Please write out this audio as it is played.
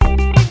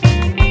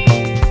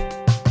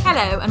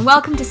Hello and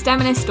welcome to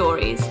STEMinist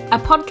Stories, a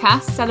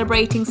podcast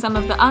celebrating some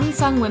of the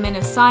unsung women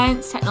of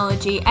science,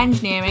 technology,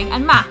 engineering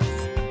and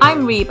maths.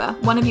 I'm Reba,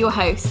 one of your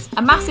hosts,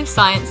 a massive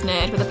science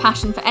nerd with a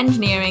passion for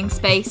engineering,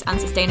 space and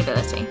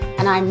sustainability.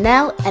 And I'm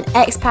Nell, an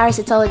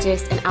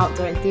ex-parasitologist and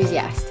outdoor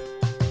enthusiast.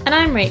 And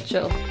I'm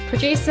Rachel,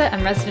 producer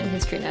and resident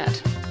history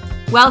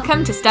nerd.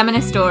 Welcome to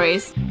STEMinist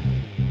Stories.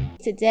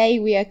 Today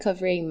we are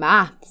covering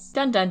maths.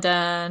 Dun dun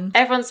dun.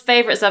 Everyone's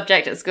favourite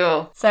subject at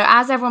school. So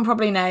as everyone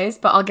probably knows,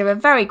 but I'll give a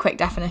very quick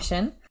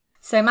definition.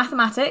 So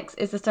mathematics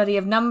is the study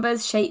of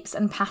numbers, shapes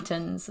and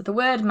patterns. The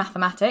word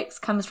mathematics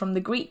comes from the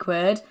Greek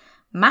word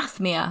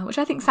mathmia, which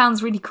I think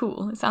sounds really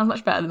cool. It sounds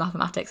much better than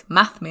mathematics.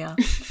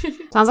 Mathmia.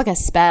 Sounds like a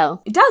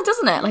spell. It does,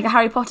 doesn't it? Like a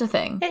Harry Potter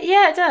thing.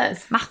 Yeah, it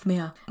does.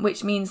 Mathmia,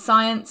 which means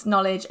science,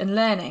 knowledge and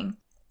learning.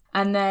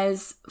 And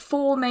there's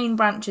four main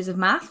branches of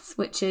maths,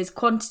 which is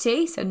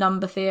quantity, so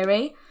number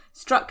theory,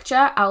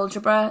 structure,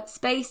 algebra,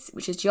 space,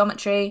 which is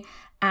geometry,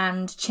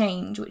 and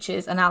change, which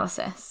is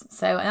analysis.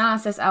 So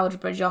analysis,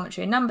 algebra,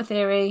 geometry, and number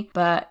theory.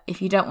 But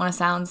if you don't want to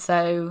sound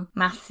so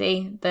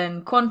mathsy,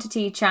 then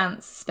quantity,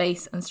 chance,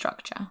 space, and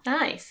structure.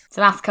 Nice.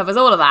 So maths covers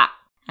all of that.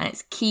 And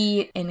it's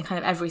key in kind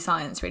of every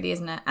science, really,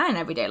 isn't it? And in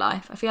everyday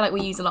life. I feel like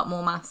we use a lot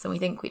more maths than we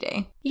think we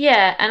do.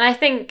 Yeah, and I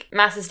think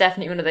maths is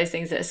definitely one of those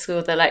things that at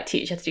school they like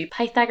teach you how to do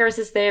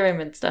Pythagoras' theorem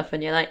and stuff,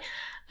 and you're like,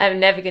 I'm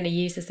never going to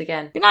use this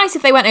again. It'd be nice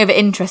if they went over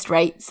interest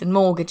rates and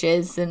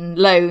mortgages and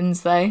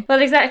loans, though.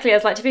 Well, exactly. I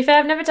was like, to be fair,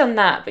 I've never done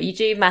that, but you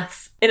do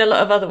maths in a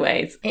lot of other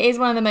ways. It is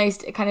one of the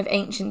most kind of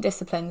ancient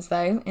disciplines,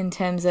 though, in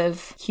terms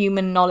of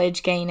human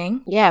knowledge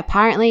gaining. Yeah,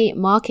 apparently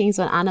markings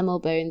on animal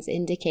bones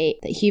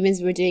indicate that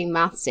humans were doing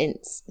maths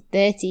since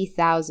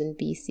 30,000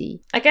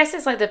 BC. I guess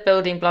it's like the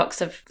building blocks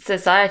of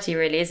society,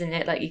 really, isn't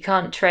it? Like, you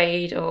can't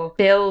trade or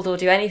build or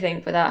do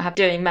anything without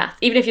doing maths.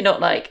 Even if you're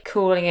not, like,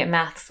 calling it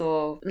maths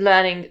or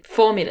learning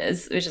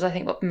formulas, which is, I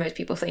think, what most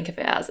people think of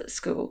it as at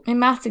school. And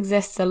maths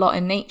exists a lot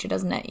in nature,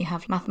 doesn't it? You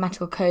have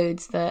mathematical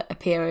codes that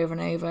appear over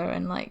and over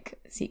and, like,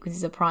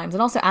 sequences of primes.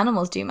 And also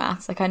animals do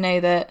maths. Like, I know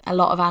that a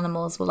lot of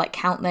animals will, like,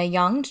 count their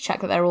young to check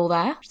that they're all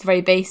there. It's a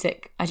very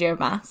basic idea of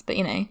maths, but,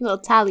 you know, Little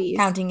tallies.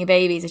 counting your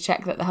babies to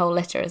check that the whole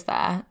litter is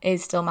there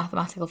is still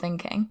mathematical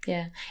thinking.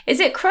 Yeah. Is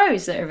it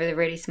crows that are the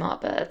really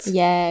smart birds?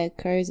 Yeah,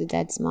 crows are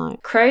dead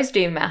smart. Crows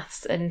do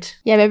maths and...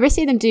 Yeah, but I've ever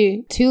seen them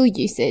do tool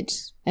usage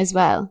as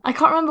well. I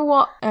can't remember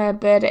what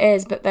bird it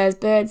is, but there's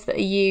birds that are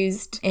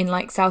used in,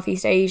 like,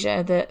 Southeast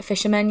Asia that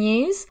fishermen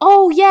use.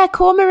 Oh, yeah,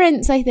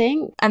 cormorants, I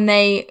think. And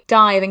they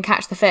dive and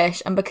catch the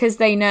fish, and because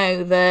they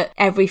know that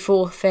every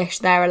fourth fish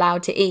they're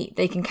allowed to eat,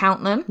 they can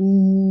count them.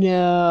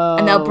 No.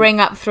 And they'll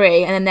bring up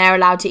 3, and then they're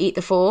allowed to eat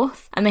the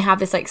 4th. And they have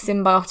this, like,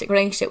 symbiotic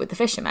relationship with the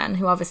fishermen,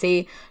 who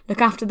obviously look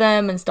after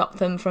them and stop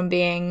them from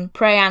being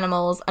prey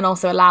animals and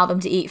also allow them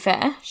to eat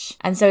fish.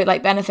 And so it,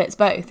 like, benefits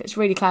both. It's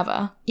really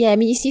clever. Yeah, I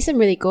mean, you see some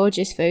really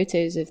gorgeous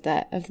photos of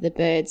the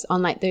birds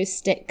on, like, those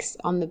sticks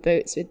on the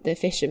boats with the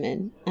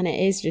fishermen, and it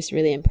is just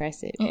really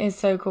impressive. It is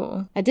so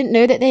cool. I didn't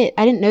know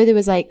there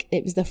was, like,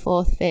 it was the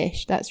 4th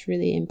fish. That's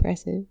really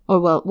impressive. Or,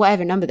 well,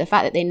 whatever number, the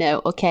fact that they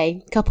know,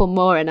 okay, a couple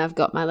more and I've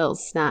got my little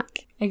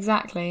snack.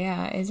 Exactly,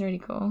 yeah, it is really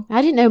cool.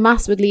 I didn't know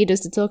maths would lead us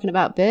to talking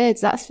about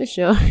birds, that's for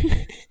sure.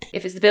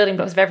 If it's the building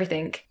blocks of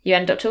everything, you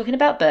end up talking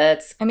about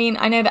birds. I mean,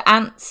 I know that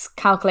ants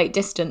calculate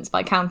distance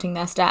by counting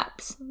their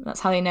steps.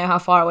 That's how they know how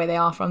far away they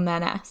are from their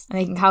nest. And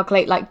they can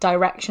calculate, like,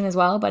 direction as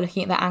well by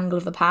looking at the angle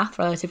of the path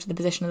relative to the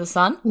position of the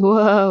sun.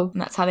 Whoa.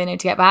 And that's how they know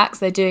to get back.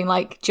 So they're doing,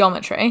 like,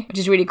 geometry, which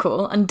is really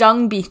cool. And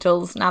dung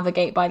beetles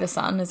navigate by the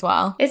sun as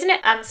well. Isn't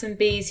it ants and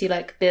bees who,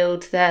 like,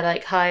 build their,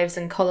 like, hives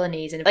and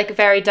colonies in, like,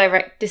 very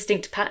direct,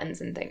 distinct patterns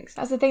and things?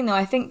 That's the thing, though.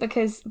 I think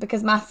because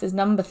maths is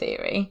number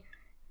theory,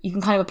 you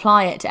can kind of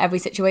apply it to every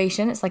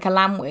situation. It's like a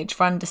language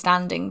for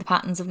understanding the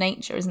patterns of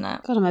nature, isn't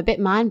it? God, I'm a bit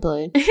mind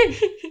blown.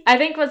 I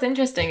think what's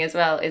interesting as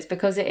well is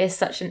because it is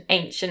such an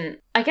ancient,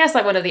 I guess,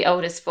 like, one of the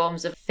oldest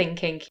forms of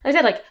thinking. I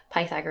said, like,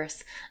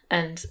 Pythagoras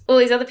and all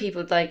these other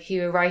people, like,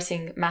 who were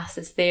writing maths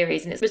as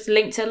theories, and it was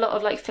linked to a lot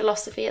of, like,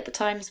 philosophy at the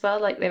time as well.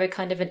 Like, they were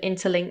kind of an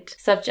interlinked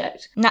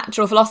subject.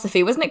 Natural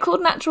philosophy. Wasn't it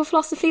called natural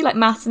philosophy? Like,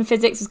 maths and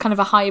physics was kind of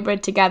a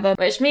hybrid together.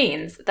 Which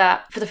means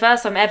that for the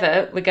first time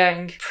ever, we're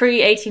going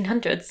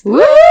pre-1800s.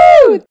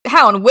 Woo!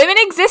 Hang on, women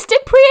existed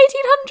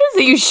pre-1800s?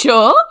 Are you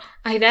sure?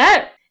 I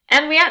know.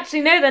 And we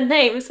actually know their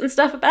names and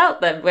stuff about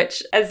them,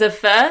 which as a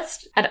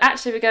first, and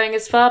actually we're going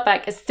as far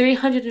back as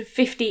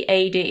 350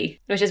 AD,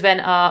 which is when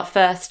our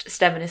first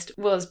STEMinist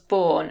was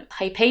born,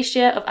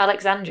 Hypatia of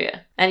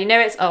Alexandria. And you know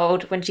it's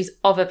old when she's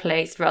of a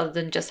place rather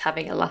than just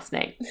having a last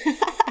name.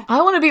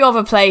 I want to be of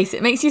a place.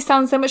 It makes you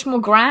sound so much more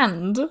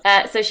grand.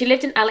 So she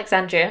lived in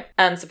Alexandria,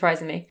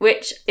 unsurprisingly,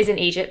 which is in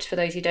Egypt, for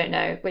those who don't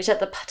know, which at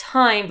the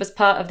time was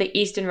part of the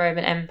Eastern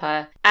Roman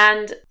Empire.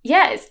 And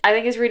yeah, I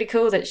think it's really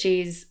cool that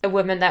she's a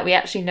woman that we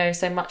actually know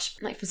so much,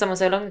 like, from someone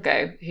so long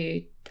ago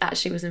who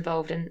actually was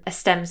involved in a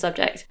STEM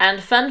subject.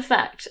 And fun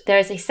fact, there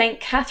is a Saint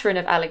Catherine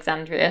of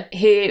Alexandria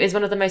who is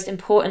one of the most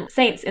important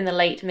saints in the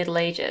late Middle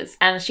Ages,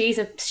 and she's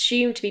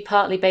assumed to be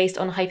partly based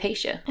on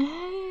Hypatia.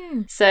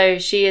 Oh. So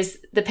she is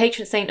the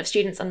patron saint of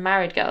students and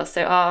married girls.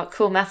 So our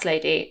cool maths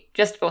lady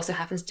just also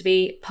happens to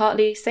be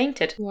partly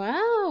sainted.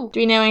 Wow. Do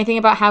we know anything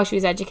about how she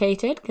was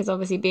educated? Because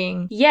obviously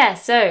being... Yeah,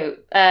 so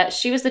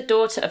she was the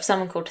daughter of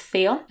someone called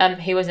Theon,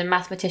 who was a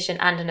mathematician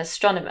and an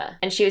astronomer.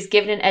 And she was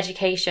given an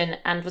education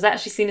and was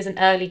actually seen as an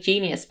early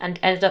genius and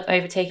ended up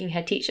overtaking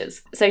her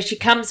teachers. So she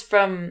comes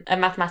from a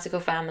mathematical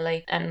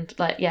family and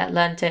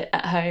learned it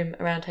at home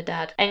around her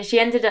dad. And she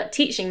ended up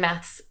teaching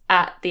maths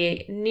at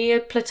the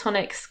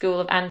Neoplatonic School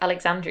of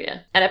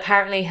Alexandria. And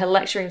apparently her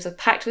lecture rooms were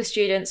packed with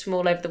students from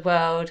all over the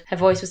world. Her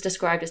voice was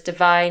described as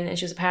divine, and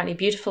she was apparently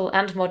beautiful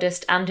and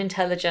modest and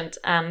intelligent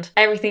and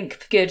everything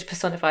good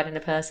personified in a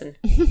person.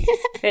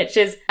 Which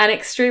is an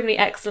extremely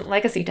excellent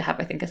legacy to have,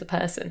 I think, as a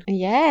person.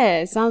 Yeah,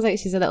 it sounds like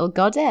she's a little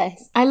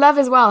goddess. I love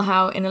as well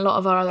how in a lot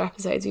of our other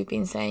episodes we've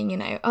been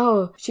saying,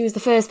 oh, she was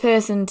the first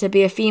person to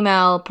be a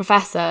female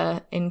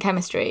professor in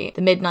chemistry,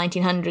 the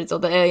mid-1900s or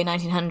the early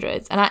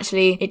 1900s. And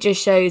actually it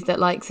just shows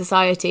that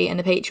society and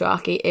the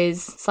patriarchy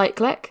is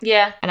cyclic.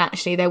 Yeah. And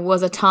actually there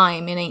was a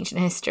time in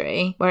ancient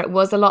history where it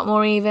was a lot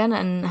more even,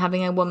 and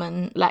having a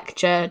woman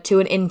lecture to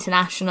an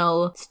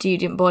international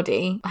student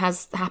body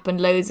has happened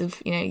loads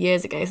of,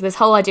 years ago. So this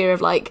whole idea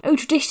of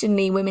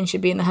traditionally women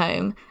should be in the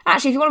home.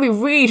 Actually, if you want to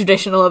be really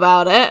traditional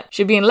about it,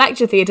 should be in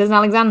lecture theatres in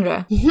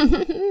Alexandria.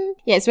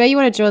 Yeah, it's where you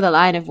want to draw the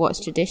line of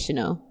what's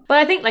traditional. But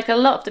I think a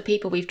lot of the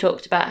people we've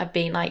talked about have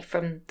been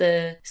from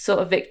the sort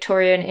of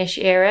Victorian-ish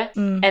era.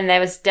 And there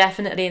was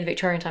definitely in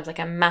Victorian times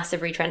a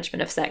massive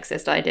retrenchment of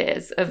sexist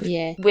ideas of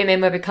women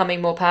were becoming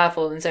more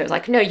powerful. And so it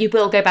was no, you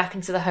will go back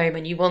into the home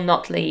and you will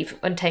not leave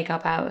and take our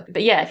power.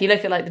 But yeah, if you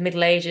look at the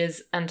Middle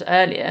Ages and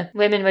earlier,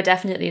 women were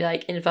definitely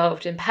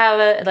involved in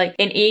power.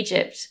 In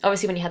Egypt,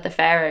 obviously when you had the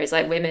pharaohs,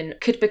 women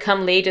could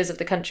become leaders of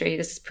the country.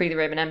 This is pre the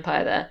Roman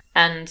Empire there.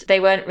 And they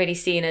weren't really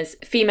seen as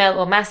female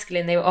or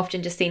masculine. They were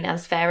often just seen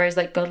as pharaohs,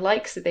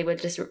 godlike, so they were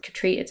just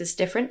treated as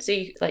different. So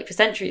for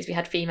centuries we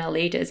had female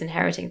leaders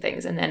inheriting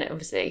things, and then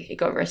obviously it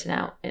got written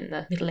out in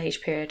the Middle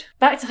Age period.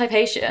 Back to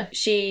Hypatia,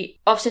 she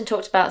often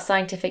talked about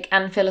scientific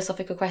and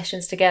philosophical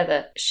questions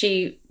together.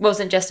 She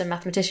wasn't just a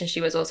mathematician,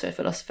 she was also a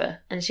philosopher,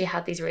 and she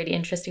had these really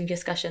interesting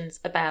discussions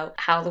about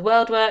how the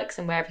world works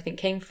and where everything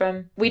came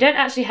from. We don't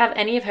actually have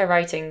any of her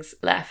writings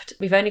left,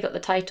 we've only got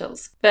the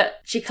titles, but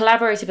she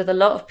collaborated with a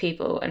lot of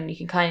people and you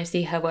can kind of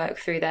see her work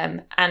through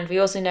them. And we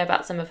also know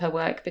about some of her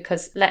work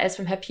because letters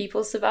from her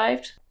pupils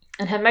survived.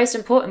 And her most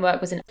important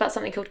work was about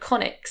something called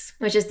conics,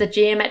 which is the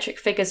geometric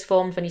figures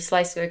formed when you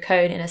slice through a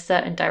cone in a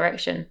certain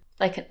direction,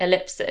 like an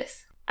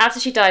ellipsis. After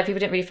she died, people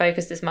didn't really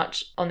focus this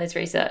much on this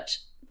research.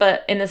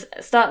 But in the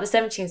start of the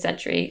 17th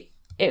century,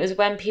 it was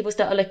when people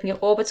started looking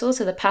at orbitals,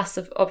 so the paths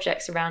of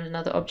objects around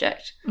another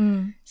object.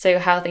 So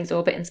how things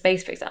orbit in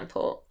space, for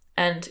example.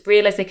 And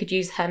realised they could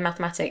use her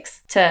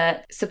mathematics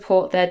to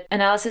support their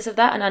analysis of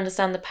that and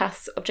understand the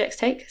paths objects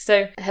take.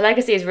 So her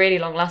legacy is really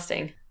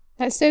long-lasting.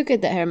 That's so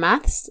good that her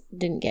maths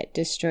didn't get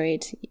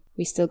destroyed.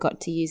 We still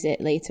got to use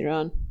it later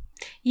on.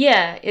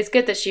 Yeah, it's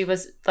good that she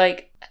was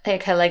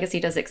her legacy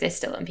does exist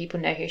still and people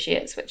know who she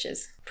is, which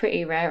is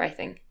pretty rare, I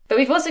think. But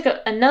we've also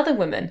got another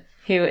woman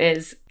who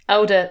is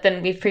older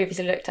than we've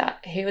previously looked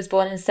at, who was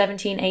born in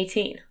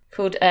 1718,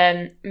 called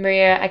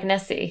Maria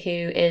Agnesi,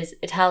 who is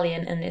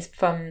Italian and is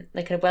from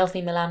a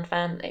wealthy Milan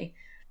family.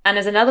 And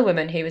there's another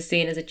woman who was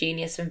seen as a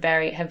genius from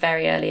her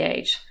very early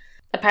age.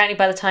 Apparently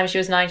by the time she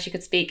was 9, she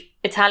could speak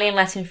Italian,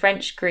 Latin,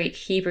 French, Greek,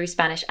 Hebrew,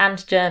 Spanish,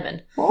 and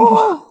German.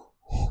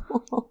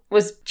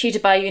 Was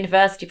tutored by a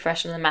university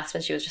professional in maths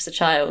when she was just a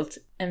child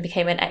and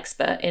became an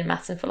expert in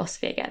maths and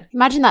philosophy again.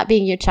 Imagine that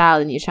being your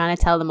child and you're trying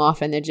to tell them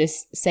off and they're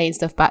just saying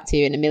stuff back to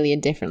you in a million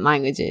different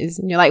languages.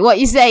 And you're like, what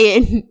are you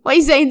saying? What are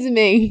you saying to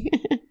me?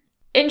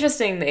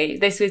 Interestingly,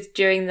 this was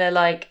during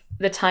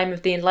the time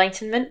of the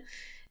Enlightenment,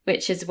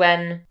 which is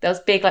when there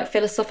was big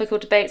philosophical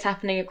debates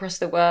happening across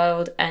the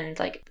world, and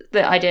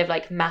the idea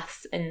of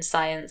maths and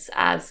science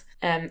as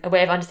a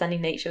way of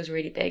understanding nature was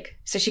really big.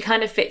 So she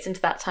kind of fits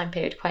into that time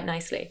period quite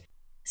nicely.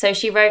 So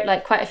she wrote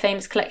quite a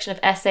famous collection of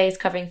essays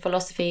covering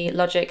philosophy,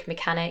 logic,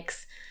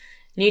 mechanics,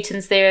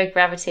 Newton's theory of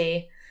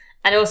gravity,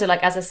 and also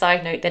as a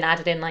side note then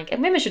added in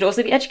and women should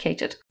also be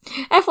educated.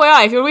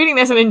 FYI, if you're reading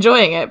this and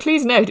enjoying it,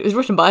 please note it was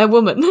written by a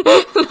woman.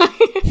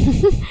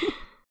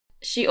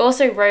 She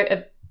also wrote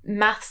a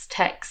maths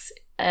text,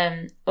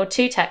 or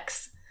 2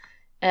 texts,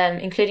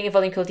 including a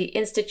volume called the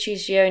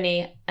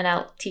Institutioni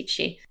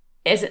Analitici.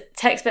 It's a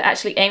textbook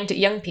actually aimed at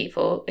young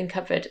people and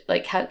covered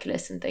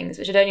calculus and things,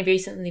 which had only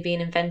recently been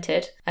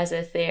invented as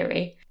a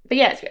theory. But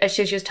yeah,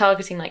 she was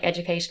targeting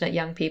education at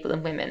young people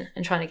and women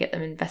and trying to get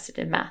them invested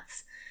in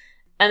maths.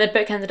 And the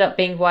book ended up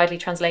being widely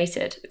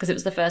translated because it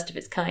was the first of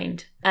its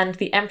kind. And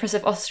the Empress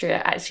of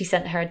Austria actually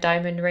sent her a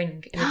diamond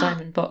ring in a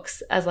diamond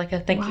box as a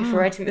thank you for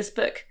writing this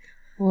book.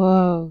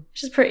 Whoa.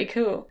 Which is pretty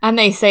cool. And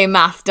they say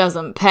math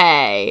doesn't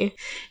pay.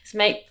 Just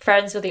make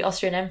friends with the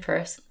Austrian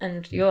Empress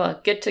and you're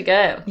good to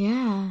go.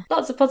 Yeah.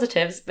 Lots of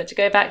positives, but to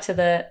go back to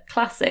the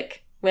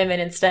classic women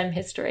in STEM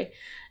history,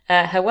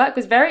 her work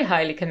was very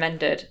highly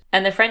commended,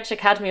 and the French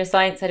Academy of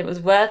Science said it was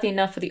worthy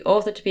enough for the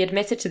author to be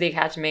admitted to the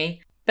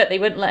Academy, but they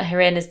wouldn't let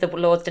her in as the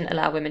Lords didn't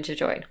allow women to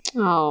join.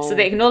 Oh. So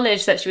they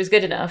acknowledged that she was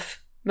good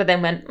enough, but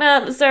then went,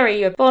 well, sorry,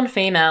 you're born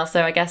female,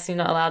 so I guess you're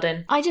not allowed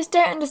in. I just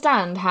don't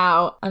understand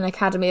how an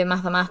Academy of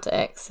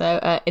Mathematics, so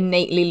an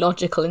innately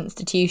logical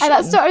institution...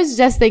 That's what I was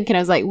just thinking. I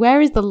was like,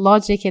 where is the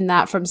logic in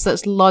that from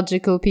such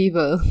logical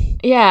people?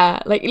 Yeah,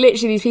 like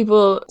literally these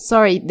people...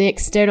 Sorry, the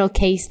external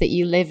case that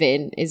you live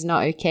in is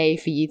not okay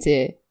for you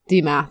to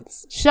do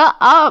maths. Shut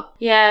up!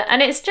 Yeah,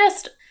 and it's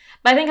just...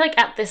 But I think, like,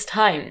 at this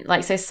time,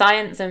 like, so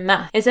science and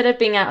math, instead of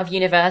being out of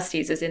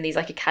universities, was in these,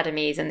 like,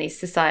 academies and these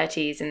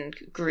societies and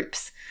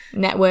groups.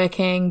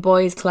 Networking,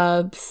 boys'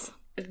 clubs.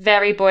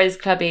 Very boys'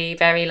 clubby,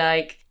 very,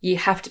 like, you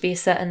have to be a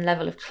certain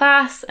level of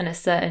class and a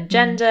certain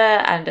gender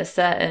and a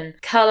certain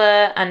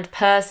colour and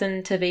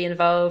person to be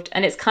involved.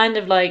 And it's kind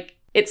of like...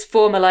 It's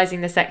formalising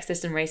the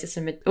sexist and racist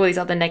and all these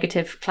other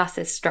negative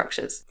classist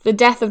structures. The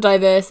death of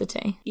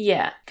diversity.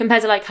 Yeah.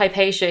 Compared to, like,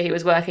 Hypatia, who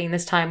was working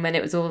this time when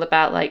it was all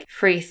about, like,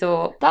 free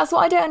thought. That's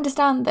what I don't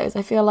understand, though, is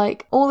I feel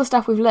like all the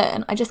stuff we've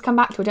learned, I just come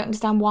back to, I don't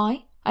understand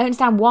why. I don't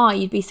understand why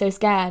you'd be so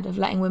scared of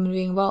letting women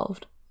be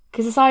involved.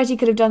 Because society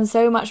could have done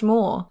so much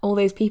more. All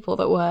those people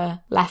that were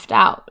left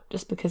out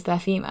just because they're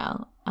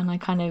female. And I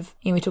kind of,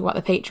 we talk about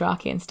the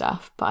patriarchy and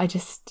stuff, but I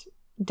just...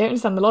 don't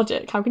understand the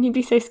logic. How can you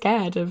be so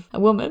scared of a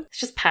woman? It's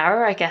just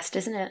power, I guess,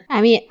 isn't it?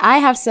 I mean, I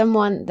have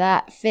someone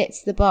that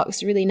fits the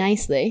box really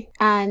nicely,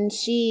 and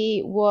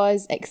she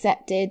was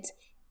accepted.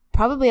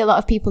 Probably a lot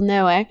of people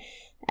know her.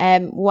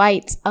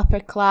 White, upper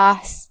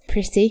class,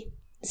 pretty.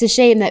 It's a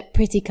shame that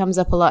pretty comes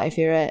up a lot if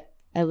you're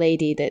a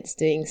lady that's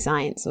doing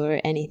science or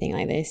anything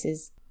like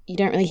this. You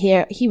don't really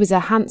hear, he was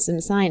a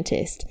handsome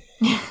scientist.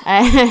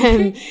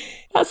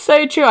 That's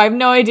so true. I have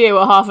no idea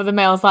what half of the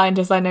male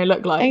scientists I know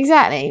look like.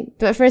 Exactly.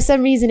 But for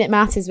some reason, it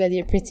matters whether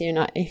you're pretty or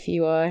not if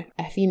you are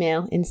a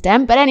female in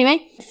STEM. But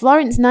anyway,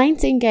 Florence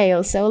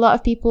Nightingale. So a lot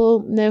of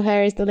people know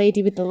her as the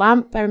lady with the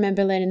lamp. I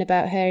remember learning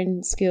about her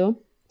in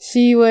school.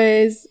 She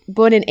was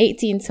born in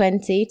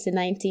 1820 to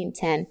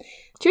 1910.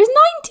 She was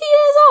 90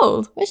 years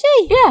old. Was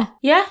she? Yeah.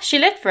 Yeah, she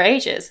lived for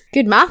ages.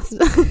 Good maths.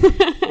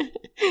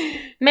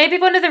 Maybe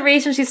one of the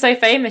reasons she's so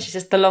famous, she's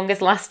just the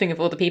longest lasting of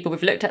all the people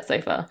we've looked at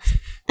so far.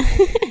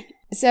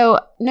 So,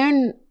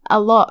 known a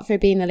lot for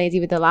being the lady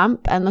with the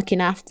lamp and looking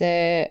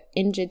after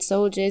injured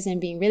soldiers and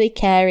being really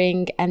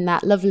caring and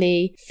that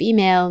lovely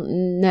female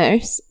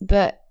nurse.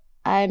 But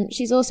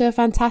she's also a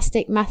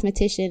fantastic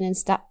mathematician and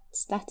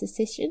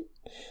statistician.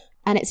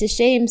 And it's a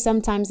shame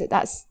sometimes that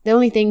that's the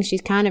only thing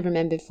she's kind of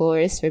remembered for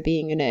is for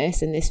being a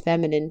nurse and this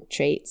feminine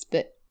traits.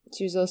 But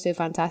she was also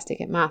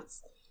fantastic at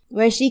maths.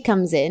 Where she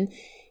comes in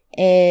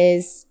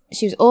is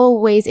she was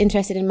always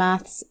interested in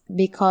maths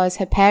because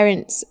her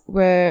parents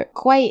were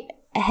quite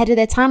ahead of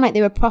their time, like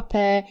they were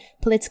proper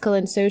political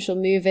and social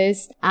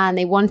movers, and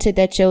they wanted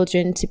their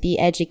children to be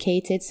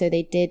educated, so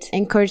they did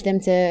encourage them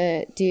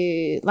to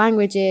do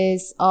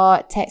languages,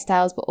 art,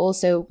 textiles, but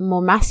also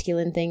more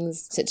masculine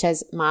things such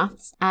as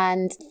maths.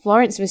 And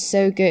Florence was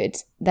so good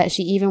that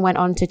she even went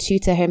on to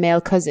tutor her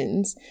male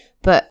cousins,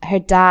 but her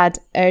dad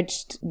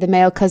urged the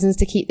male cousins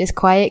to keep this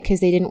quiet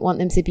because they didn't want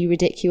them to be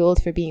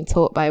ridiculed for being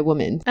taught by a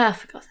woman. Oh,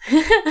 for God's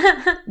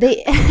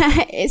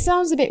It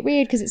sounds a bit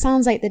weird because it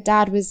sounds like the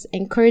dad was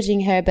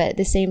encouraging her, but at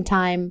the same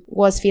time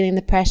was feeling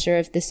the pressure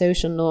of the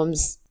social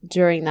norms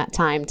during that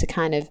time to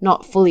kind of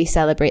not fully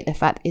celebrate the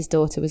fact that his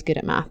daughter was good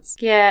at maths.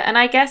 Yeah, and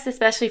I guess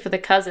especially for the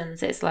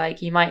cousins, it's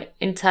like you might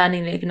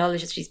internally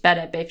acknowledge that she's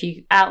better, but if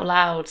you out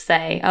loud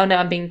say, oh no,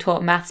 I'm being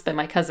taught maths by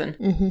my cousin,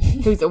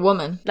 who's a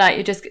woman, like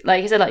you're just,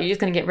 like you said, like you're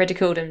just going to get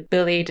ridiculed and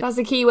bullied. That's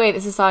the key way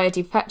that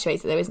society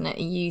perpetuates it though, isn't it?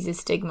 It uses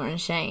stigma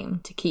and shame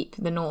to keep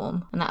the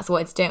norm, and that's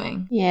what it's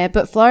doing. Yeah,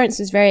 but Florence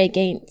was very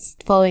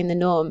against following the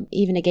norm,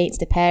 even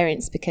against her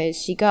parents, because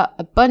she got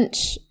a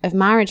bunch of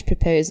marriage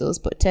proposals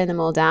but turned them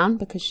all down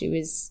because she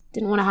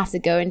didn't want to have to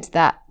go into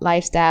that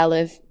lifestyle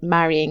of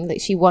marrying.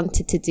 Like she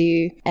wanted to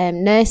do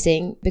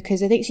nursing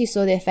because I think she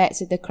saw the effects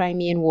of the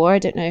Crimean War. I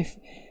don't know if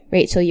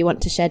Rachel, you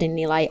want to shed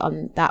any light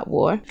on that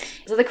war?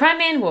 So the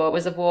Crimean War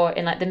was a war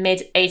in like the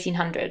mid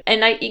 1800s,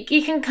 and like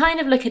you can kind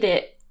of look at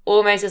it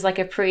almost as like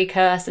a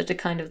precursor to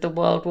kind of the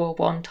World War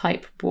I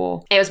type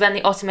war. It was when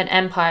the Ottoman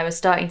Empire was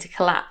starting to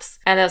collapse,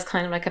 and there was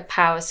kind of like a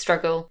power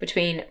struggle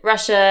between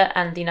Russia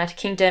and the United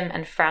Kingdom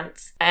and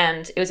France,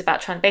 and it was about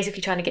trying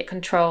to get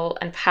control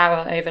and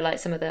power over like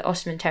some of the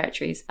Ottoman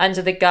territories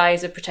under the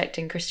guise of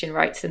protecting Christian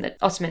rights in the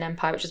Ottoman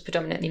Empire, which was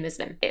predominantly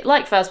Muslim.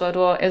 Like First World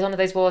War, it was one of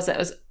those wars that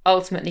was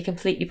ultimately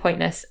completely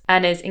pointless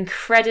and is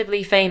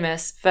incredibly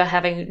famous for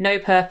having no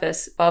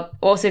purpose while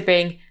also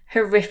being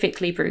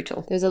horrifically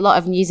brutal. There was a lot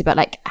of news about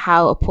like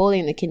how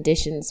appalling the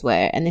conditions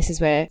were, and this is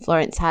where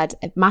Florence had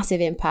a massive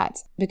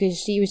impact because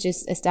she was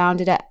just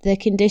astounded at the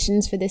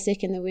conditions for the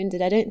sick and the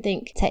wounded. I don't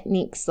think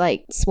techniques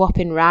like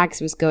swapping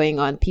rags was going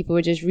on. People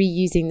were just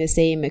reusing the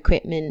same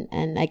equipment,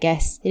 and I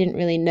guess they didn't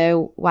really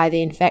know why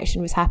the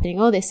infection was happening,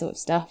 all this sort of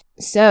stuff.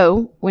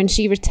 So when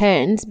she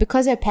returned,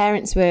 because her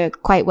parents were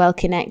quite well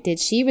connected,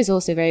 she was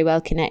also very well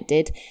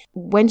connected.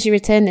 When she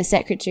returned, the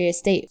Secretary of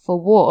State for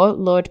War,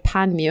 Lord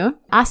Panmure,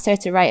 asked her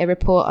to write a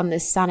report on the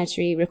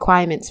sanitary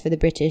requirements for the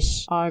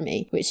British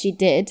Army, which she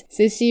did.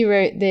 So she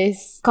wrote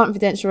this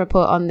confidential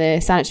report on the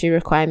sanitary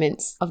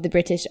requirements of the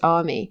British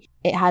Army.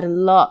 It had a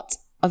lot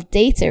of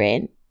data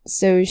in.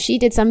 So she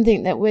did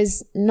something that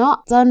was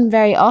not done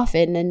very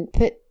often and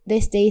put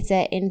this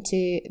data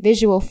into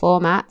visual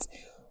format.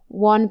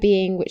 One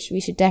being, which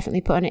we should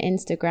definitely put on our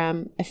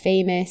Instagram, a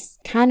famous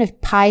kind of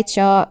pie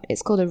chart.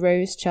 It's called a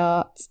rose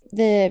chart.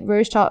 The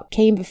rose chart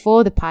came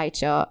before the pie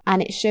chart,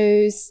 and it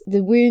shows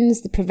the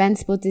wounds, the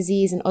preventable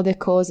disease and other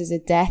causes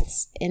of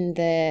deaths in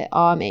the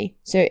army.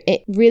 So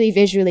it really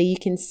visually, you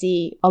can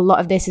see a lot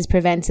of this is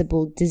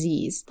preventable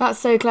disease. That's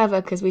so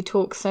clever, because we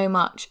talk so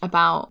much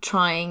about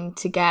trying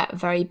to get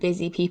very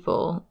busy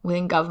people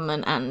within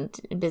government and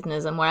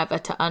business and wherever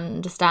to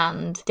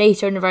understand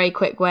data in a very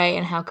quick way,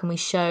 and how can we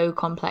show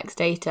complex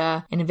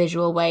data in a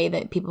visual way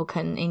that people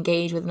can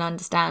engage with and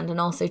understand, and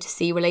also to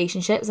see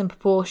relationships and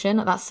proportion.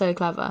 That's so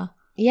clever.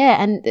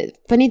 Yeah, and the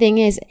funny thing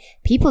is,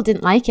 people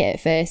didn't like it at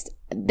first.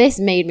 This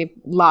made me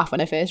laugh when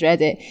I first read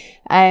it.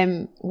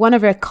 One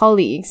of her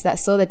colleagues that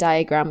saw the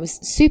diagram was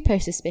super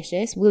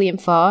suspicious, William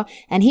Farr,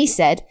 and he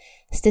said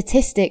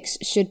statistics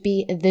should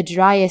be the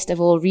driest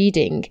of all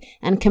reading,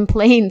 and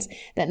complained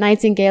that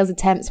Nightingale's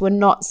attempts were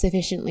not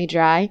sufficiently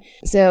dry.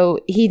 So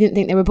he didn't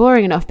think they were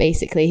boring enough,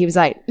 basically. He was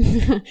like,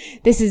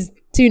 this is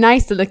too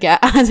nice to look at.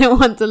 I don't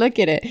want to look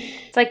at it.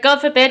 It's like,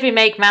 God forbid we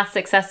make maths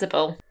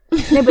accessible.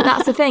 No, but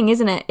that's the thing,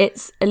 isn't it?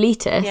 It's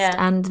elitist, Yeah.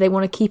 and they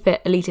want to keep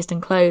it elitist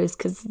and closed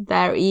because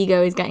their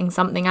ego is getting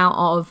something out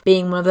of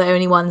being one of the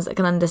only ones that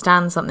can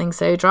understand something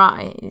so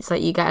dry. It's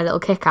like you get a little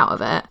kick out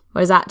of it.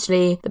 Whereas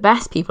actually the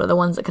best people are the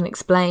ones that can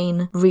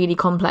explain really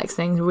complex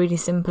things really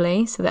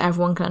simply so that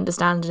everyone can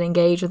understand and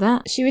engage with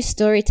it. She was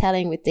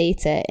storytelling with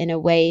data in a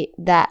way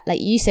that,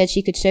 like you said,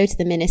 she could show to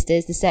the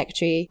ministers, the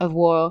Secretary of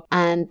War,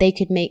 and they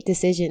could make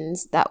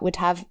decisions that would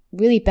have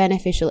really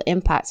beneficial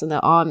impacts on the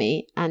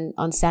army and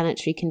on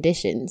sanitary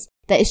conditions.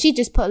 That if she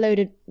just put a load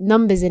of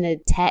numbers in a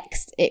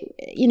text,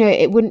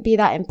 it wouldn't be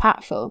that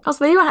impactful.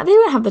 Also, they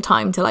won't have the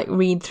time to like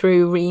read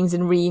through reams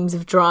and reams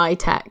of dry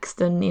text,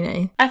 and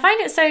I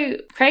find it so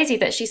crazy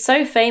that she's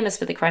so famous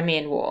for the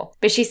Crimean War,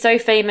 but she's so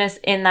famous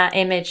in that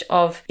image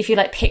of, if you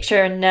like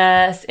picture a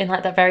nurse in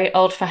like that very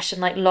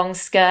old-fashioned like long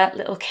skirt,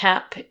 little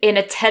cap, in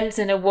a tent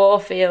in a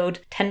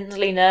warfield,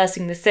 tenderly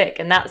nursing the sick,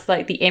 and that's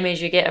like the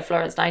image you get of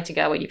Florence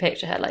Nightingale when you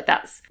picture her. Like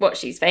that's what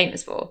she's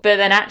famous for. But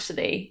then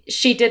actually,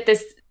 she did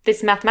this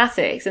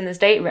mathematics and this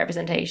data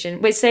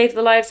representation, which saved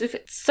the lives of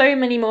so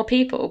many more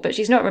people, but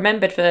she's not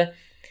remembered for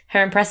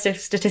her impressive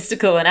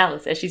statistical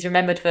analysis. She's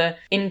remembered for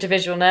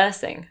individual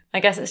nursing. I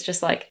guess it's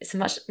just like, it's a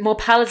much more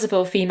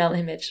palatable female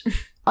image.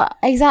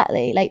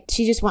 Exactly. Like,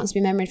 she just wants to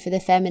be remembered for the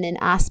feminine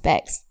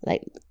aspects,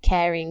 like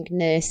caring,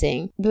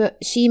 nursing. But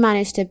she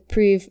managed to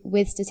prove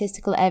with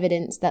statistical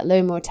evidence that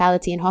low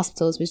mortality in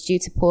hospitals was due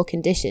to poor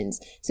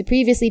conditions. So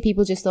previously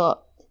people just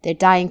thought, they're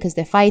dying because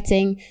they're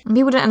fighting. And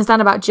people don't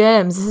understand about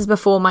germs. This is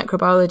before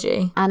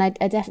microbiology. And I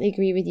definitely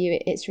agree with you.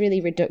 It's really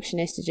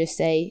reductionist to just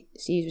say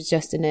she was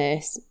just a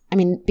nurse. I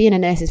mean, being a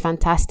nurse is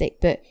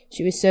fantastic, but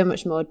she was so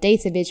much more: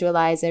 data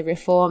visualizer,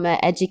 reformer,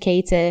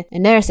 educator, a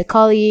nurse, a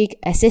colleague,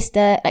 a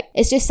sister. Like,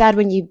 it's just sad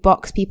when you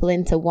box people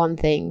into one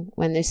thing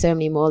when there's so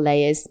many more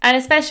layers. And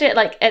especially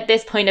like at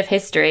this point of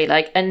history,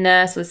 like a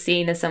nurse was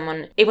seen as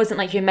someone, it wasn't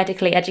like you're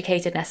medically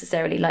educated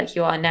necessarily like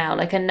you are now.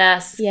 Like a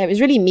nurse. Yeah, it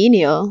was really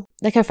menial.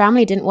 Like, her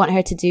family didn't want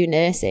her to do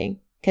nursing,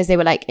 because they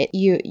were like,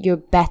 you're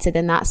better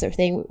than that sort of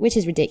thing, which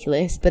is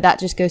ridiculous. But that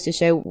just goes to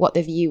show what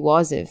the view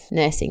was of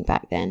nursing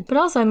back then. But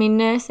also, I mean,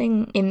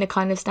 nursing in the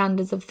kind of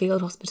standards of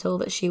field hospital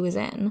that she was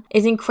in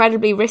is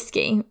incredibly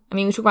risky. I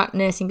mean, we talk about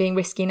nursing being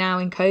risky now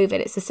in COVID.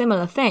 It's a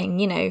similar thing,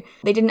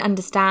 They didn't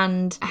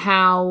understand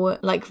how,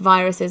 like,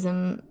 viruses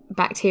and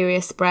bacteria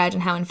spread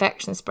and how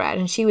infection spread,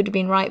 and she would have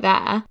been right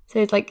there.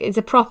 So it's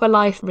a proper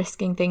life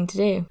risking thing to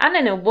do. And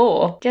in a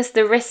war, just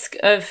the risk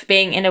of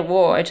being in a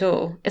war at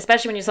all,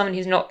 especially when you're someone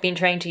who's not been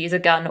trained to use a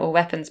gun or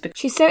weapons.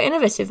 She's so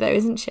innovative though,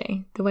 isn't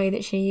she? The way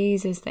that she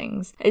uses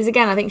things is,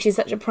 again, I think she's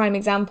such a prime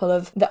example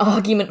of the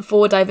argument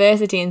for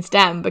diversity in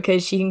STEM,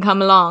 because she can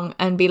come along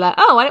and be like,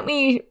 oh, why don't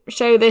we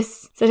show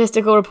this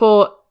statistical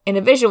report in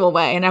a visual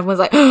way? And everyone's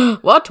like, oh,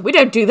 what? We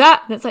don't do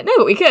that. And it's like, no,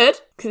 but we could,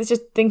 because it's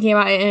just thinking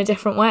about it in a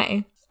different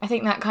way. I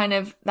think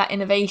that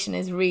innovation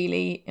is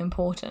really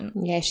important.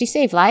 Yeah, she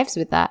saved lives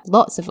with that.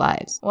 Lots of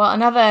lives. Well,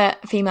 another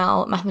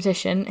female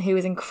mathematician who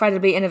was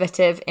incredibly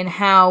innovative in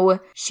how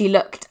she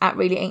looked at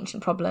really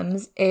ancient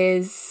problems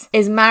is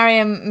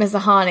Mariam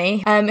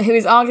Mizrahi, who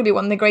is arguably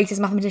one of the greatest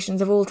mathematicians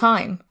of all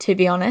time, to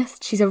be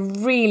honest. She's a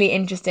really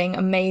interesting,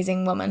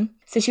 amazing woman.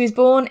 So she was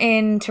born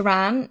in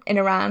Tehran, in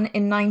Iran,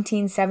 in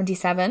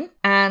 1977,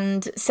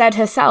 and said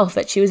herself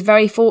that she was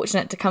very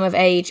fortunate to come of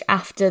age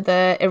after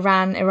the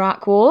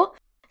Iran-Iraq war.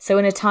 So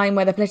in a time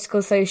where the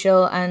political,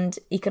 social and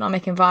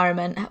economic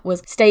environment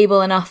was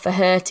stable enough for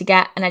her to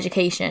get an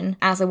education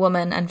as a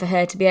woman and for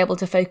her to be able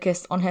to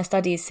focus on her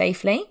studies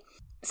safely.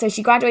 So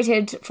she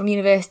graduated from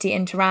university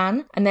in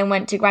Tehran and then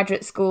went to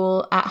graduate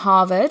school at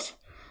Harvard,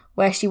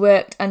 where she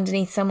worked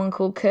underneath someone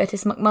called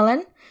Curtis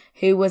McMullen,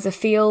 who was a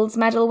Fields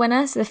Medal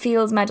winner. So the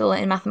Fields Medal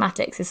in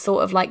mathematics is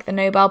sort of like the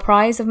Nobel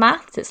Prize of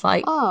maths. It's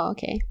like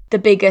the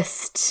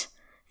biggest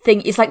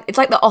thing. It's like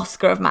the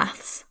Oscar of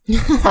maths.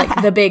 It's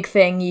like the big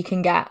thing you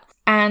can get.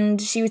 And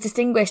she was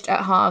distinguished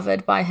at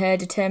Harvard by her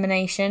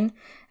determination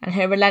and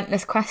her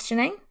relentless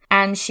questioning.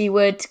 And she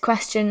would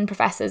question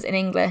professors in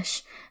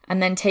English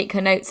and then take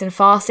her notes in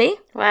Farsi.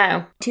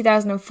 Wow.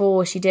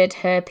 2004, she did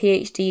her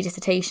PhD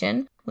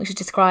dissertation, which is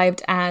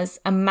described as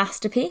a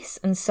masterpiece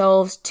and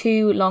solves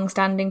 2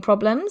 long-standing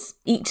problems.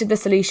 Each of the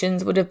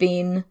solutions would have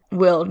been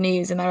world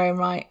news in their own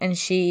right, and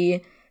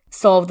she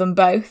solved them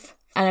both.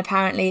 And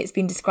apparently it's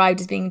been described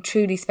as being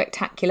truly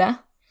spectacular.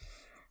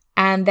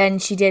 And then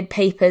she did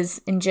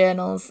papers in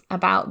journals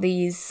about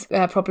these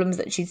problems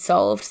that she'd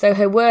solved. So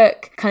her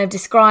work kind of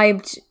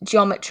described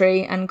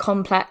geometry and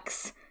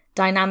complex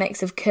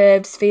dynamics of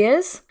curved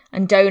spheres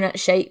and donut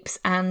shapes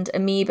and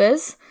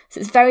amoebas. So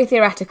it's very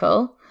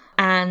theoretical,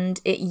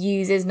 and it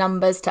uses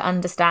numbers to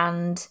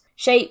understand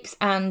shapes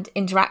and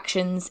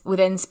interactions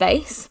within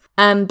space.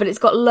 But it's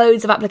got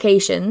loads of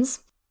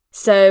applications.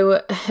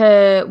 So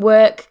her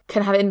work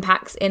can have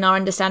impacts in our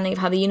understanding of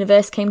how the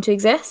universe came to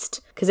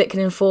exist, because it can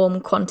inform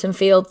quantum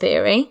field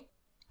theory.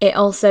 It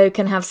also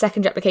can have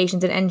secondary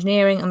applications in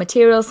engineering and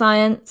material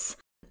science.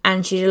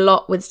 And she did a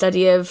lot with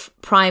study of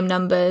prime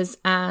numbers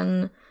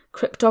and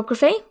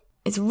cryptography.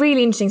 It's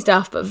really interesting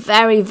stuff, but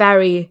very,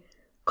 very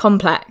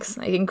complex,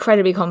 like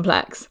incredibly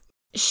complex.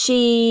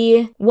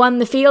 She won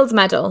the Fields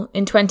Medal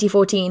in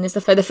 2014 as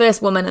the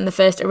first woman and the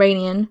first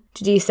Iranian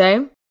to do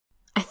so.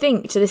 I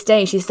think to this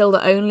day she's still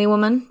the only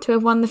woman to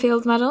have won the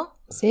Fields Medal.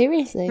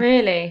 Seriously?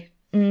 Really?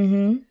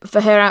 Mm-hmm.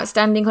 For her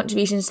outstanding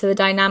contributions to the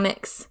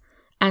dynamics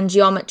and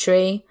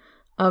geometry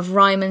of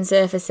Riemann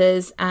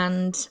surfaces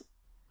and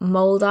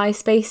Molde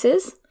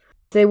spaces.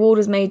 The award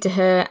was made to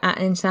her at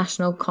an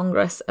International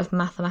Congress of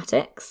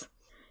Mathematics.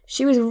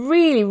 She was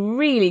really,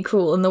 really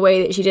cool in the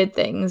way that she did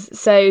things.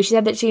 So she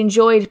said that she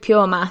enjoyed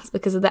pure maths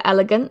because of the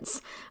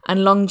elegance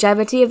and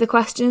longevity of the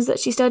questions that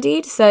she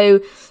studied.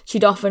 So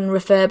she'd often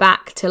refer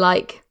back to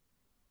like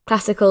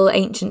classical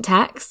ancient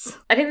texts.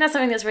 I think that's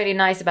something that's really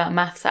nice about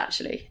maths,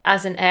 actually,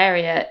 as an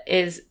area,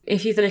 is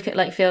if you look at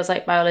like fields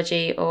like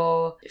biology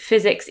or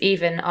physics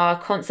even,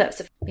 our concepts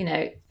of, we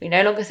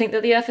no longer think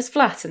that the earth is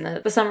flat and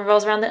the sun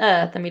revolves around the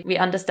earth, and we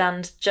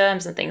understand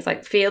germs and things.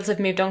 Like fields have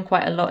moved on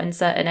quite a lot in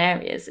certain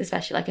areas,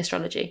 especially like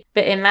astrology.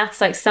 But in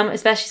maths, like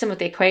especially some of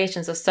the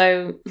equations are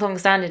so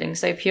long-standing and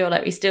so pure,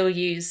 like we still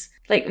use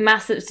like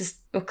maths that was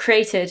just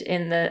created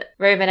in the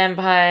Roman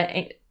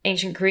Empire,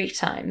 ancient Greek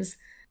times.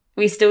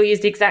 We still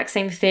use the exact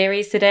same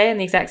theories today and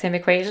the exact same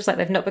equations. Like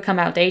they've not become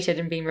outdated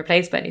and been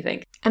replaced by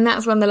anything. And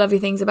that's one of the lovely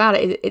things about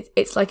it.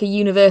 It's like a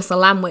universal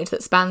language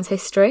that spans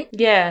history.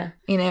 Yeah.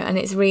 And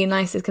it's really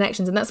nice as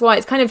connections. And that's why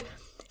it's kind of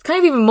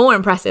even more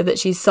impressive that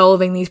she's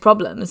solving these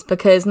problems,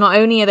 because not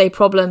only are they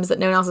problems that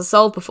no one else has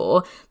solved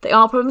before, they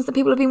are problems that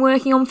people have been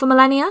working on for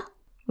millennia.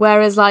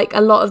 Whereas like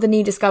a lot of the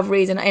new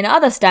discoveries in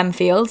other STEM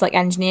fields like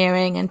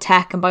engineering and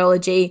tech and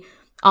biology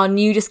are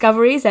new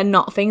discoveries. They're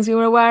not things we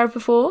were aware of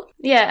before.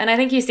 Yeah, and I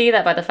think you see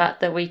that by the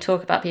fact that we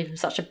talk about people from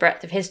such a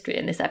breadth of history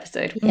in this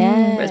episode.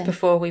 Yeah. Whereas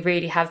before we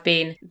really have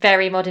been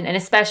very modern, and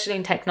especially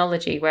in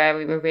technology where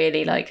we were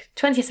really like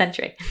 20th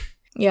century.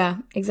 Yeah,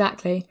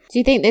 exactly. Do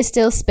you think there's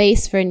still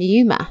space for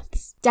new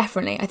maths?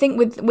 Definitely. I think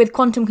with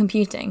quantum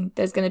computing,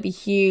 there's going to be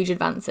huge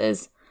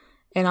advances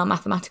in our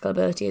mathematical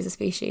ability as a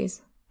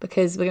species,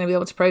 because we're going to be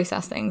able to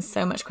process things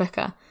so much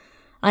quicker.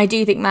 And I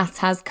do think maths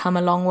has come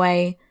a long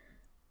way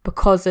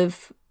because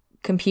of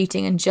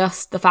computing and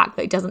just the fact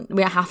that we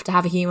don't have to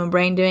have a human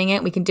brain doing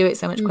it. We can do it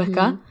so much quicker.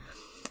 Mm-hmm.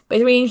 But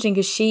it's really interesting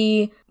because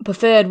she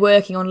preferred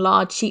working on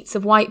large sheets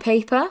of white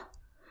paper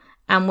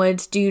and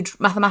would do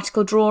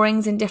mathematical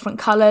drawings in different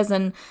colours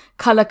and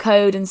colour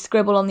code and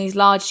scribble on these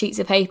large sheets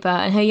of paper.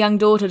 And her young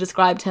daughter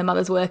described her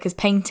mother's work as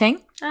painting.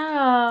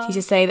 Oh. She used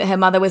to say that her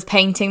mother was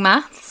painting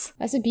maths.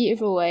 That's a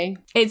beautiful way.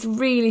 It's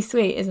really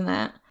sweet, isn't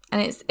it?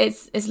 And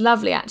it's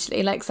lovely,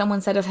 actually. Like someone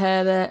said of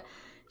her that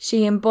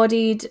she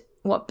embodied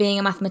what being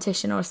a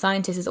mathematician or a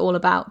scientist is all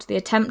about: the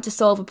attempt to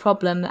solve a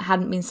problem that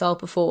hadn't been solved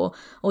before,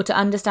 or to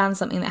understand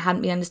something that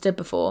hadn't been understood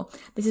before.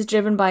 This is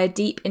driven by a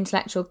deep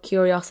intellectual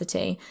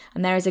curiosity,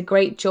 and there is a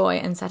great joy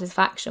and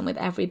satisfaction with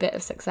every bit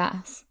of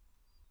success.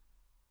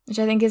 Which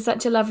I think is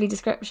such a lovely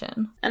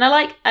description. And I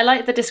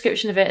like the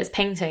description of it as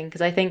painting,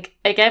 because I think,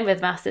 again,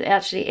 with maths, it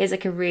actually is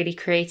like a really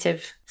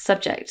creative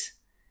subject.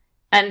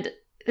 And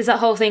there's that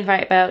whole thing,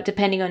 right, about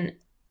depending on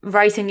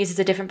writing uses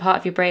a different part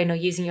of your brain, or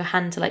using your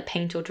hand to like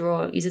paint or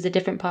draw uses a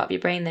different part of your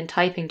brain than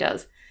typing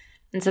does.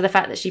 And so the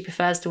fact that she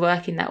prefers to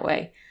work in that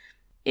way,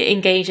 it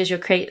engages the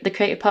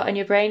creative part in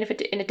your brain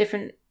in a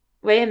different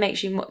way, and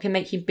can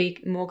make you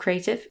be more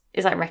creative.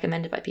 Is like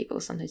recommended by people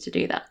sometimes to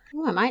do that.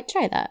 Oh, I might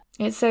try that.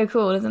 It's so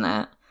cool, isn't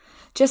it?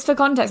 Just for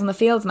context on the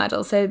Fields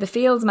Medal, so the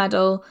Fields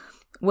Medal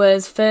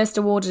was first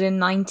awarded in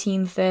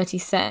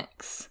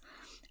 1936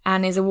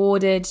 and is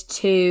awarded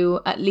to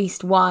at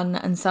least one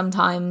and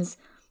sometimes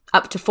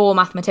up to 4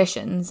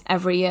 mathematicians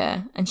every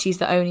year, and she's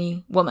the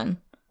only woman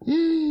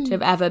to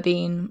have ever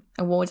been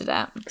awarded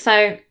it.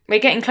 So we're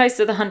getting close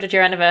to the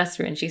 100-year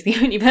anniversary and she's the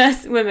only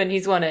woman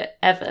who's won it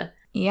ever.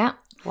 Yeah.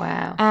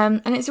 Wow.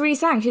 And it's really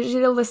sad. She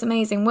did all this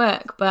amazing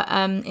work, but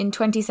in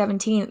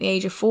 2017, at the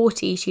age of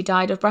 40, she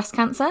died of breast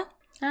cancer.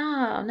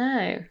 Oh,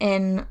 no.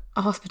 In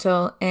a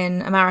hospital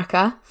in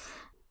America.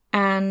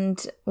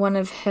 And one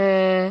of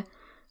her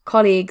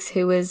colleagues,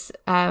 who was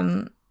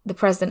the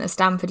president of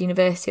Stanford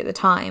University at the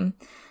time,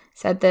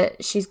 said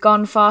that she's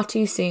gone far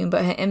too soon,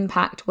 but her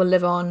impact will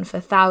live on for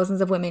thousands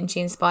of women she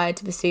inspired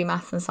to pursue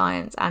maths and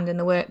science and in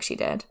the work she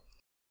did.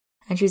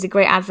 And she was a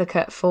great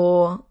advocate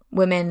for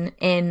women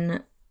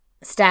in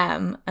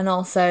STEM, and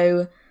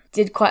also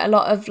did quite a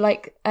lot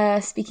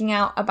of speaking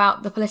out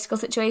about the political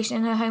situation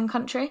in her home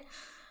country.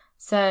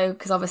 So,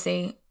 because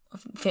obviously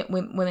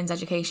women's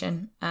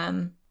education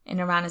in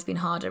Iran has been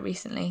harder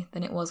recently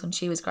than it was when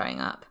she was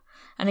growing up.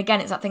 And again,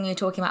 it's that thing you're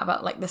talking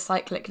about like the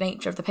cyclic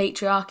nature of the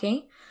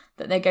patriarchy,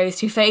 that there goes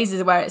through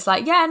phases where it's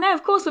like, yeah, no,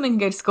 of course women can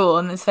go to school,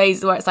 and there's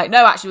phases where it's like,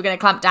 no, actually we're going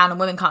to clamp down and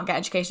women can't get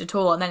education at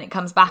all, and then it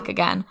comes back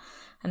again.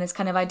 And this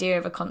kind of idea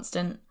of a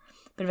constant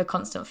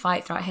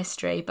fight throughout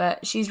history.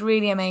 But she's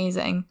really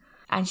amazing,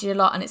 and she did a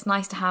lot, and it's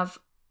nice to have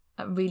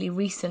a really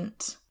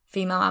recent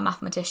female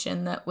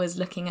mathematician that was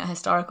looking at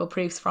historical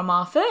proofs from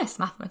our first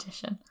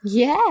mathematician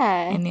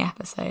in the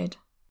episode.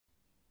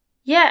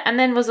 Yeah, and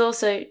then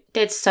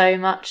did so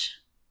much.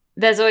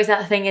 There's always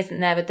that thing, isn't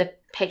there, with the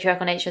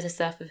patriarchal nature of the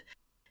stuff of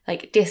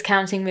like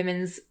discounting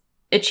women's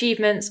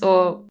achievements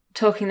or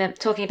talking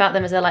about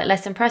them as they're like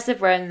less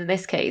impressive, whereas in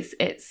this case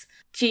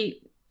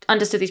she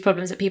understood these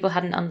problems that people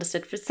hadn't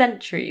understood for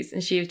centuries,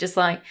 and she was just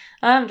like,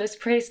 I'm just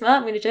pretty smart,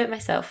 I'm going to do it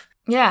myself.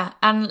 Yeah,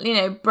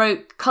 and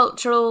broke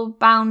cultural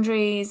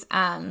boundaries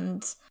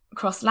and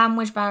crossed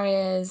language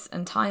barriers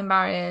and time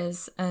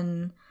barriers.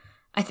 And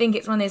I think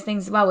it's one of those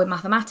things as well with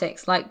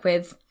mathematics, like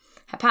with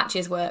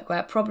Hypatia's work,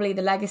 where probably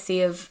the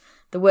legacy of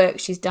the work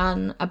she's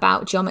done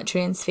about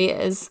geometry and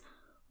spheres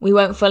we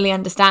won't fully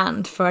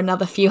understand for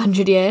another few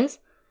hundred years,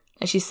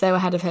 as she's so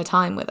ahead of her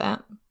time with it.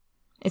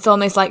 It's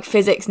almost like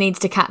physics needs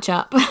to catch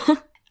up.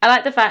 I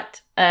like the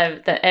fact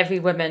that every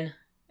woman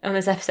on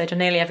this episode, or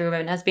nearly every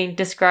woman, has been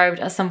described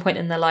at some point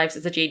in their lives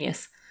as a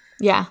genius.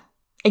 Yeah,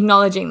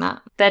 acknowledging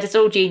that. They're just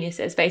all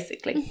geniuses,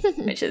 basically,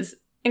 which is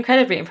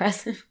incredibly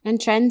impressive. And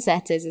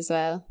trendsetters as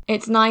well.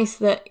 It's nice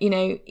that,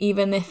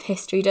 even if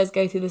history does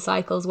go through the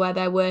cycles where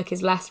their work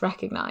is less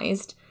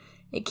recognised,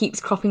 it keeps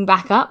cropping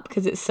back up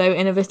because it's so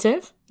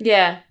innovative.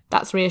 Yeah.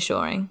 That's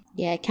reassuring.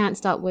 Yeah, can't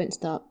stop, won't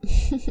stop.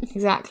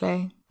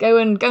 Exactly. Go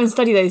and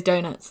study those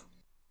donuts.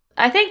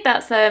 I think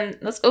that's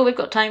all we've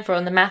got time for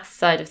on the maths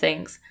side of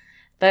things.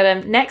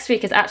 But next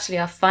week is actually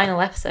our final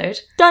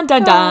episode. Dun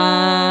dun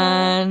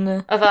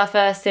dun! Of our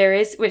first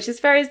series, which is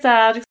very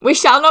sad. We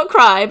shall not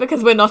cry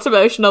because we're not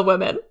emotional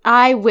women.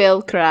 I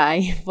will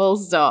cry. Full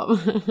stop.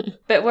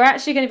 But we're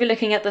actually going to be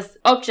looking at the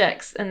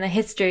objects and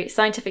the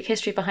scientific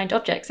history behind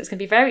objects. It's going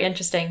to be very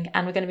interesting,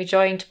 and we're going to be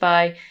joined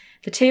by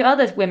the 2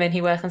 other women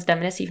who work on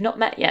STEMinist you've not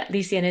met yet,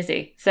 Lucy and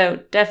Izzy.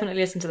 So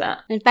definitely listen to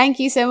that. And thank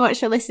you so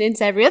much for listening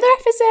to every other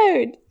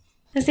episode.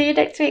 I'll see you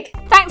next week.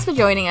 Thanks for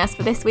joining us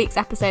for this week's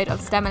episode of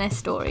STEMinist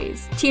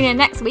Stories. Tune in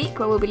next week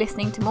where we'll be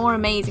listening to more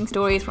amazing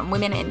stories from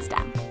women in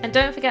STEM. And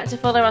don't forget to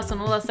follow us on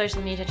all our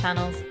social media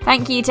channels.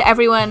 Thank you to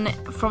everyone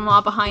from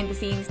our behind the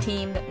scenes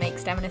team that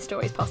makes STEMinist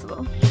Stories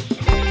possible.